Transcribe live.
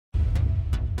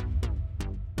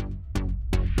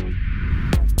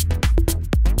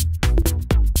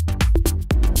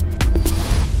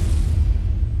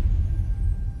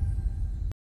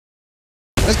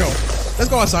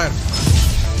go outside.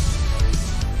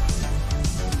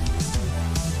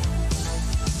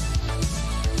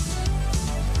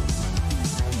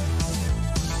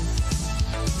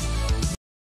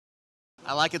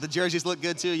 I like it. The jerseys look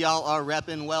good too. Y'all are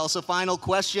repping well. So final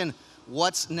question.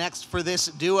 What's next for this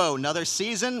duo? Another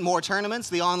season, more tournaments,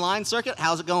 the online circuit?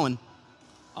 How's it going?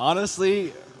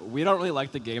 Honestly, we don't really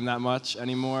like the game that much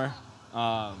anymore.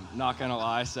 Not gonna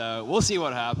lie, so we'll see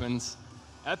what happens.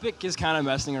 Epic is kind of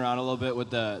messing around a little bit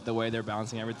with the way they're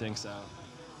balancing everything, so.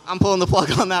 I'm pulling the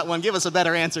plug on that one. Give us a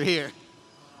better answer here.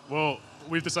 Well,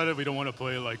 we've decided we don't want to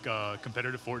play like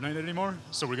competitive Fortnite anymore,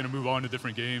 so we're gonna move on to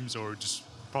different games or just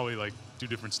probably like do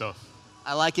different stuff.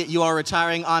 I like it. You are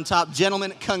retiring on top.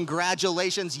 Gentlemen,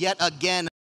 congratulations yet again.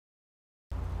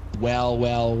 Well,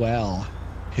 well, well.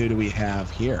 Who do we have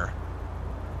here?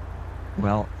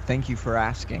 Well, thank you for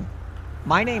asking.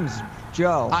 My name's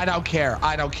Joe. I don't care.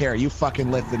 I don't care. You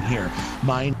fucking listen here.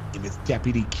 My name is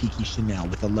Deputy Kiki Chanel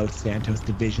with the Los Santos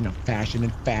Division of Fashion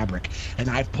and Fabric, and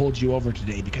I've pulled you over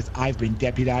today because I've been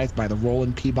deputized by the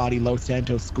Roland Peabody Los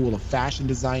Santos School of Fashion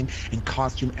Design and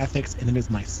Costume Ethics, and it is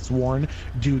my sworn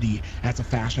duty as a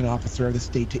fashion officer of the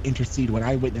state to intercede when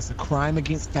I witness a crime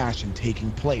against fashion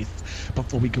taking place.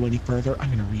 Before we go any further, I'm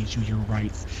going to read you your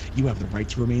rights. You have the right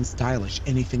to remain stylish.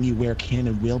 Anything you wear can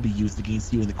and will be used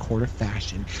against you in the court of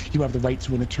fashion. You have the right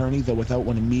to an attorney, though without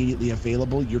one immediately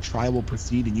available, your trial will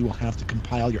proceed and you will have to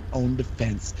compile your own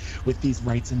defense. With these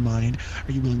rights in mind,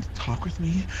 are you willing to talk with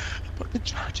me about the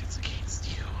charges against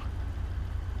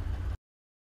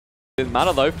you?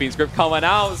 Mana though, Fiend's Grip coming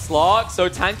out, Slark, so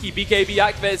tanky, BKB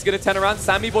activate is going to turn around,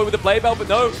 Sammy Boy with the play bell, but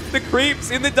no, the creeps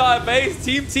in the dire base,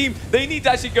 team, they need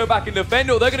to actually go back and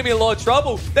defend or they're going to be in a lot of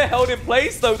trouble. They're held in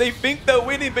place though, they think they're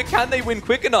winning, but can they win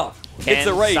quick enough? It's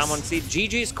a race. Someone see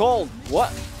GG's called.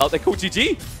 What? Oh, they called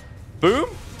GG?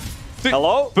 Boom?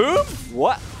 Hello? Boom?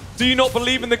 What? Do you not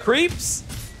believe in the creeps?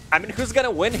 I mean, who's gonna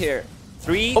win here?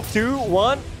 3, 2,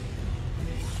 1.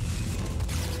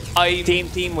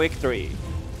 Team victory.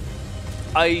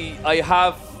 I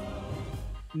have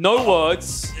no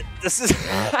words. This is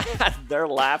they're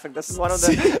laughing. This is one of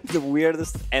the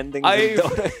weirdest endings in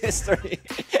Dota history.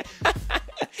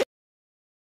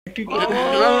 Me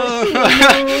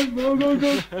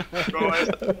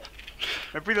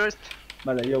pido este.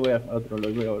 Vale, yo voy a otro,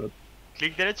 lo voy a otro.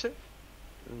 Clic derecho.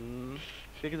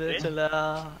 Clic derecho en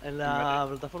la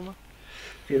plataforma.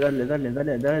 Sí, dale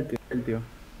el tío.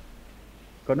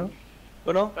 ¿Cono?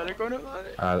 ¿Cono? Dale, cono,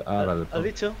 dale. Dale. ¿Has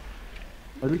dicho?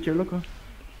 ¿Has dicho, loco?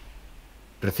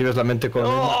 Recibes la mente con...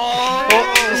 ¡Oh!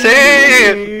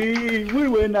 ¡Sí! Muy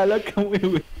buena, loca, muy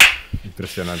buena.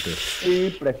 Impresionante.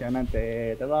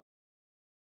 Impresionante. Te va.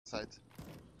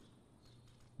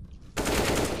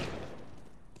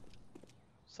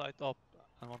 Side up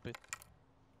and one bit.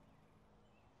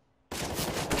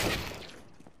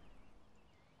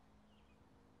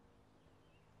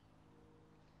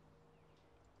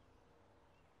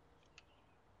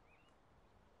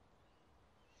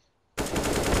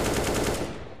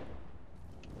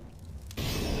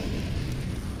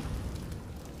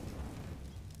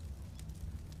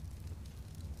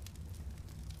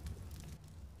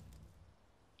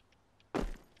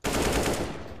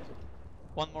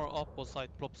 One more up or side,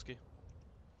 Plopsky.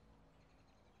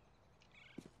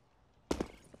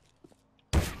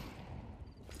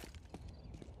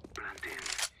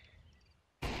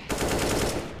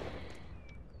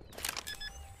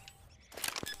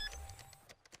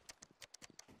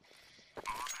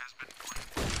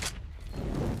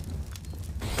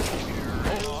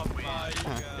 Oh my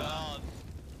god.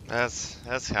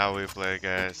 That's how we play,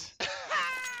 guys.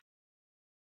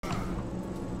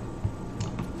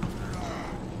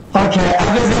 Okay,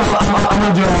 I'm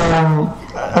gonna do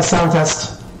a sound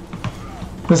test.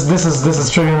 This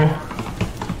is triggering me.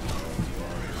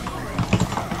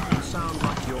 You sound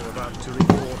like you're about to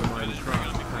record a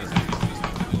Minecraft.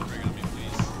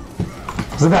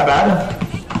 Is it that bad?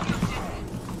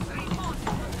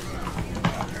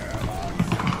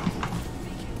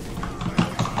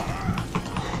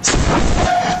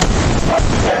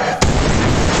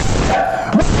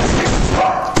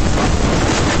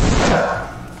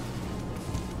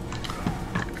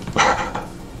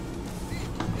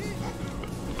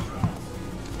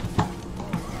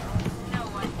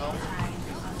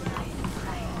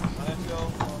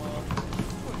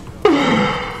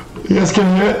 You guys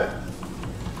can hear it?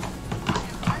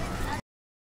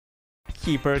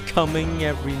 Keep her coming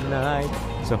every night,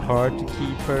 so hard to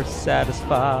keep her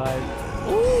satisfied.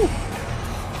 Ooh!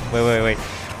 Wait.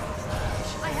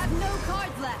 I have no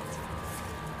cards left.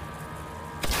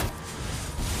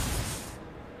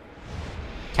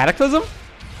 Cataclysm?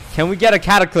 Can we get a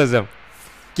cataclysm?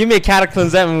 Give me a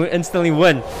Cataclysm and we instantly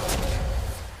win.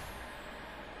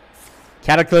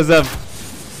 Cataclysm.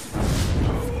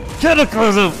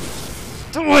 Cataclysm.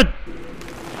 Do it.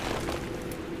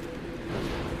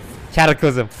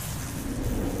 Cataclysm.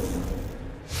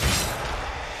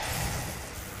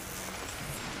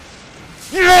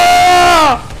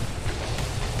 Yeah!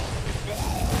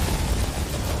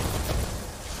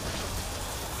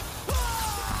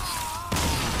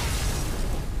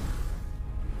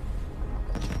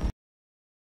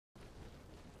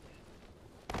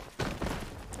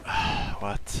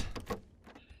 What?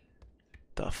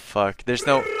 The fuck? There's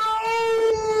no.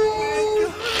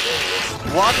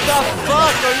 What the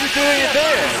fuck are you doing it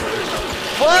there?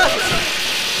 What?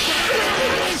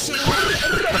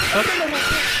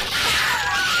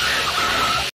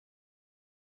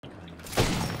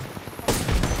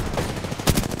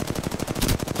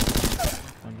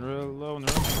 Under low,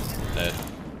 under low. Dead.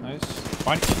 Nice.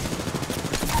 Fine.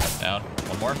 Down.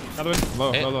 One more. Another one.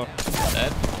 Low, Hit. low, low.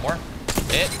 Dead. One more.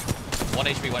 Hit. 1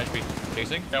 HP, 1 HP.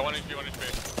 Chasing? Yeah, 1 HP, 1 HP.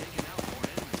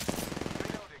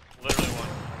 Literally one.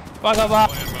 Blah, blah, blah.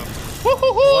 Let's go.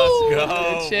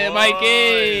 Good shit, boys.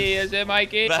 Mikey. Good shit,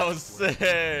 Mikey. That was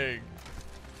sick.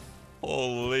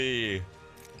 Holy.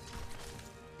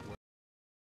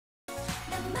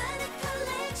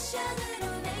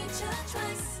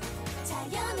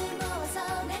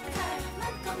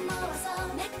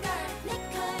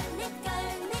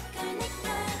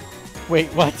 Wait,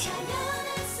 what?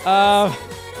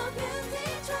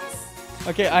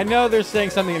 Okay, I know they're saying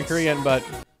something in Korean, but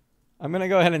I'm gonna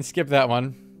go ahead and skip that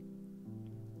one.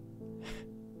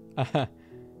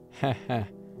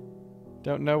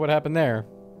 Don't know what happened there.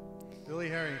 Billy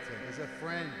Harrington is a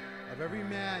friend of every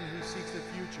man who seeks the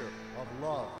future of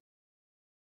love.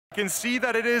 I can see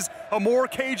that it is a more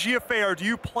cagey affair. Do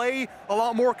you play a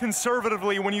lot more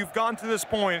conservatively when you've gotten to this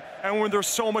point and when there's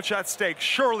so much at stake?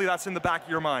 Surely that's in the back of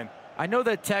your mind. I know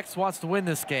that Tex wants to win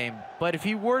this game, but if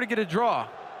he were to get a draw,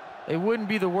 it wouldn't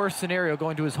be the worst scenario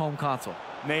going to his home console.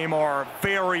 Neymar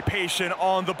very patient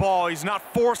on the ball. He's not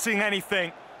forcing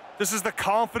anything. This is the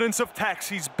confidence of Tex.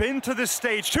 He's been to this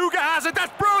stage. Tuga has it.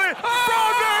 That's brilliant from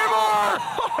Neymar!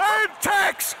 And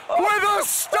Tex with a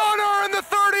stunner in the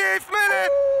 38th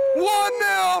minute.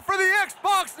 1-0 for the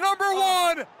Xbox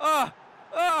 #1.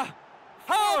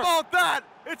 How about that?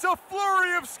 It's a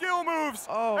flurry of skill moves,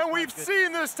 and we've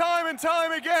seen this time and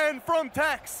time again from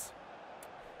Tex.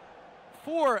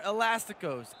 4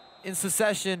 Elasticos in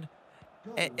succession.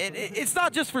 And it's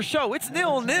not just for show, it's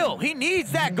 0-0. He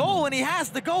needs that goal, and he has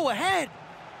the go ahead.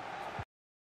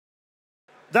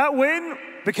 That win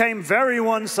became very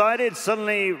one-sided,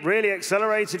 suddenly really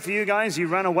accelerated for you guys. You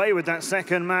ran away with that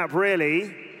second map,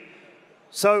 really.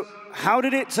 So how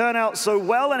did it turn out so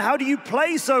well, and how do you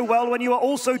play so well when you are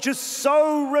also just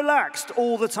so relaxed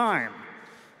all the time?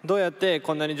 どうやって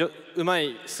こんなにうま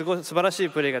い素晴らしい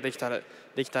プレーができた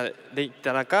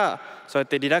中、そうやっ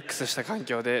てリラックスした環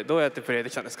境でどうやってプレーで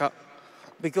きたんですか?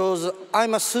 Because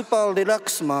I'm a super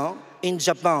relaxed man in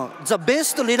Japan, the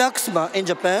best relaxed man in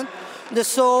Japan.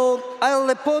 So I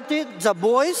reported the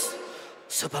boys,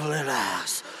 super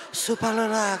relaxed, and super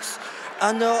relaxed.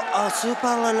 And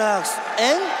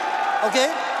okay,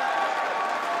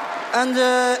 and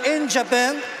in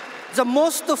Japan, the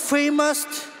most famous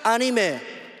anime,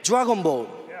 Dragon Ball.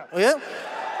 Okay?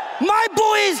 My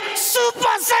boy is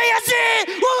Super Saiyajin!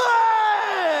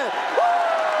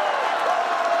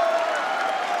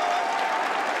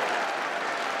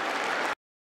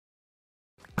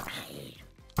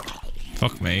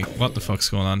 Fuck me, what the fuck's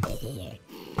going on?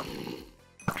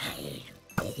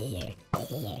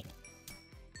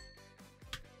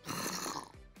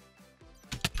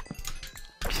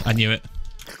 I knew it.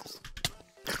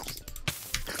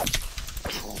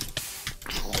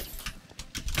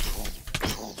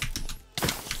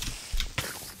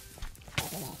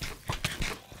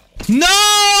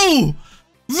 No!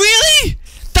 Really?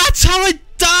 That's how I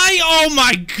die? Oh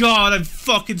my god, I'm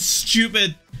fucking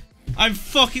stupid. I'm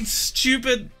fucking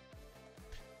stupid.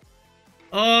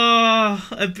 Oh,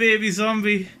 a baby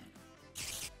zombie.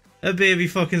 A baby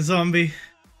fucking zombie.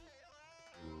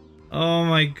 Oh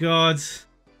my god.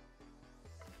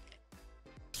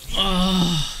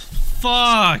 Oh,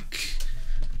 fuck.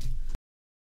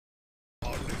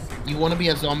 You want to be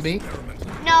a zombie?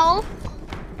 No.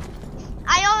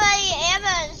 I already am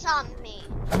a zombie.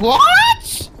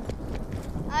 What?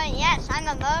 Yes, I'm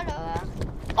a murderer.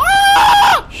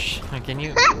 Ah! Shh, can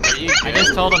you? I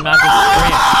just told him not to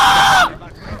scream.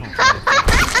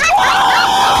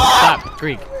 Stop,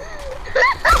 Greek.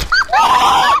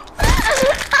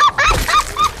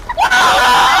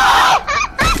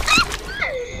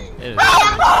 It is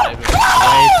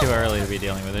way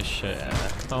chair.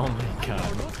 Oh my god.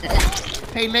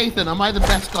 Hey Nathan, am I the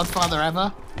best godfather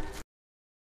ever?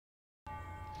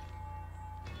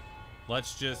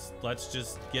 Let's just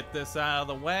get this out of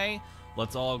the way.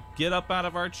 Let's all get up out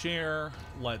of our chair.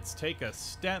 Let's take a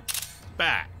step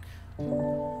back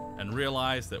and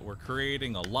realize that we're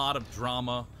creating a lot of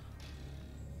drama.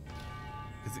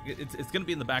 It's going to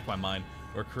be in the back of my mind.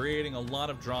 We're creating a lot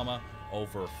of drama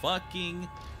over fucking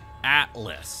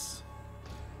Atlas.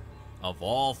 Of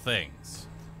all things.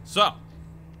 So,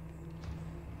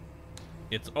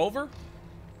 it's over.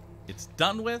 It's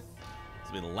done with.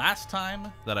 This will be the last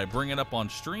time that I bring it up on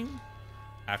stream.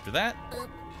 After that,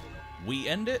 we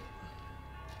end it.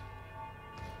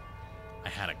 I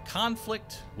had a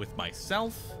conflict with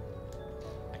myself.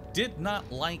 I did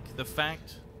not like the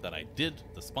fact that I did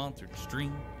the sponsored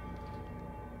stream.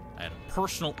 I had a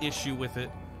personal issue with it.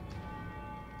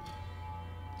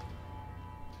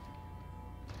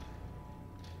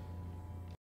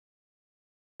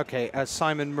 Okay,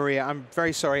 Simon, Maria, I'm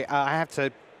very sorry. I have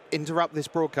to interrupt this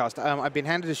broadcast. I've been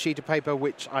handed a sheet of paper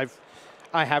which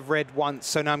I have read once,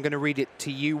 so now I'm going to read it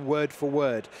to you word for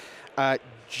word.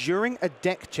 During a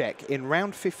deck check in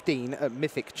round 15 at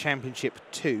Mythic Championship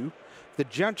 2, the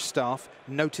judge staff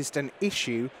noticed an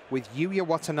issue with Yuya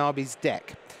Watanabe's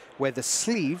deck, where the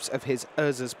sleeves of his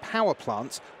Urza's power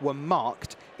plants were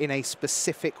marked in a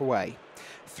specific way.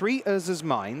 3 Urza's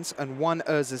mines and 1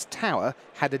 Urza's tower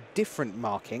had a different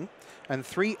marking, and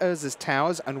 3 Urza's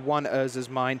towers and 1 Urza's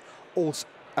mine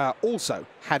also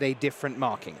had a different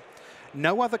marking.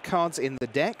 No other cards in the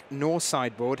deck nor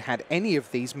sideboard had any of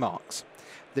these marks.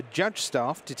 The judge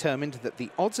staff determined that the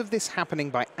odds of this happening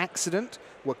by accident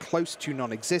were close to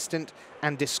non-existent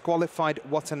and disqualified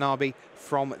Watanabe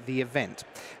from the event.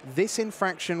 This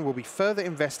infraction will be further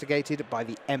investigated by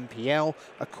the MPL,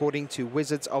 according to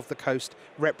Wizards of the Coast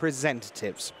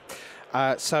representatives.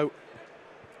 So...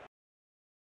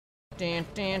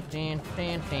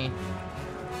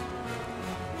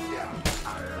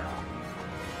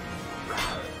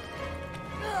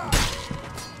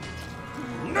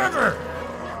 Never!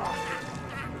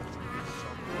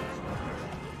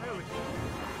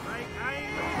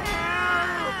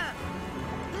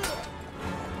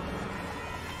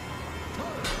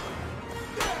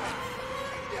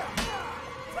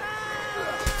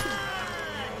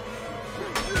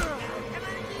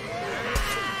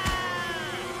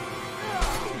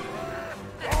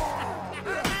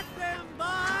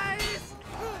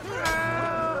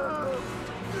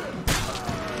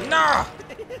 Nah!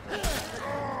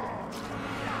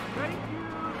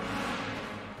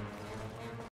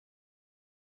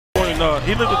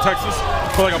 He lived in Texas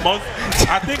for like a month.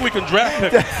 I think we can draft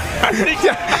him. I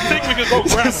think we can go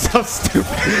grab him. So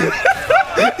stupid.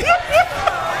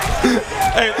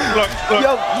 Hey, look.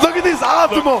 Yo, look at this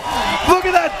optimal. Look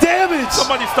at that damage.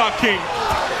 Somebody stop King.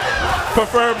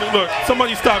 Preferably, look.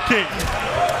 Somebody stop King.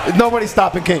 Nobody's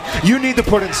stopping King. You need to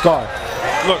put in Scar.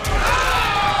 Look.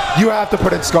 You have to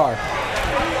put in Scar.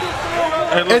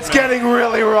 Hey, look, it's getting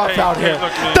really rough out here.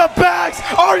 Look, the bags!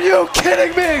 Are you kidding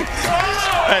me?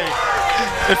 Hey,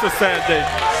 it's a sad day.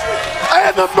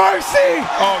 And the mercy!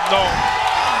 Oh no!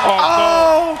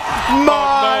 Oh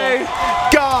my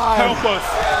God! Help us!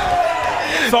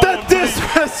 The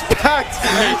disrespect!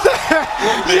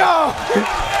 Yo!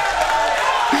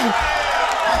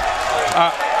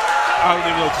 I don't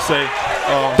even know what to say.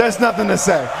 There's nothing to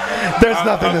say. There's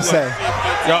nothing to say.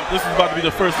 Yo, this is about to be the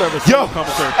first ever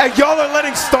commentary. And y'all are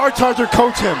letting Star Charger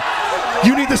coach him.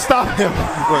 You need to stop him.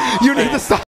 You need to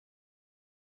stop.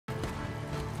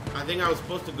 I think I was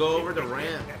supposed to go over the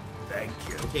ramp. Thank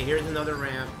you. Okay, here's another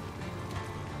ramp.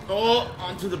 Oh,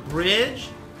 onto the bridge?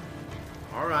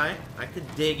 Alright, I could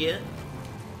dig it.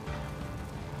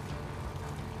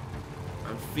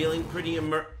 I'm feeling pretty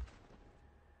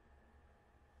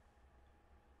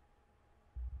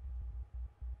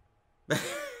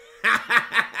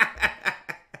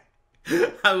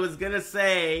I was gonna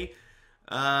say,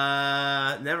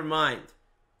 never mind.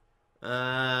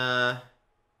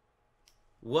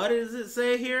 What does it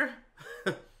say here?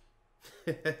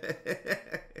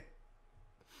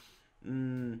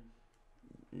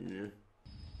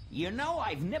 You know,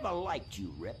 I've never liked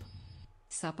you, Rip.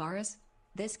 Sup, Aris?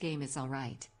 This game is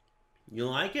alright. You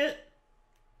like it?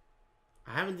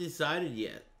 I haven't decided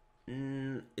yet.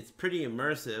 It's pretty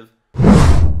immersive.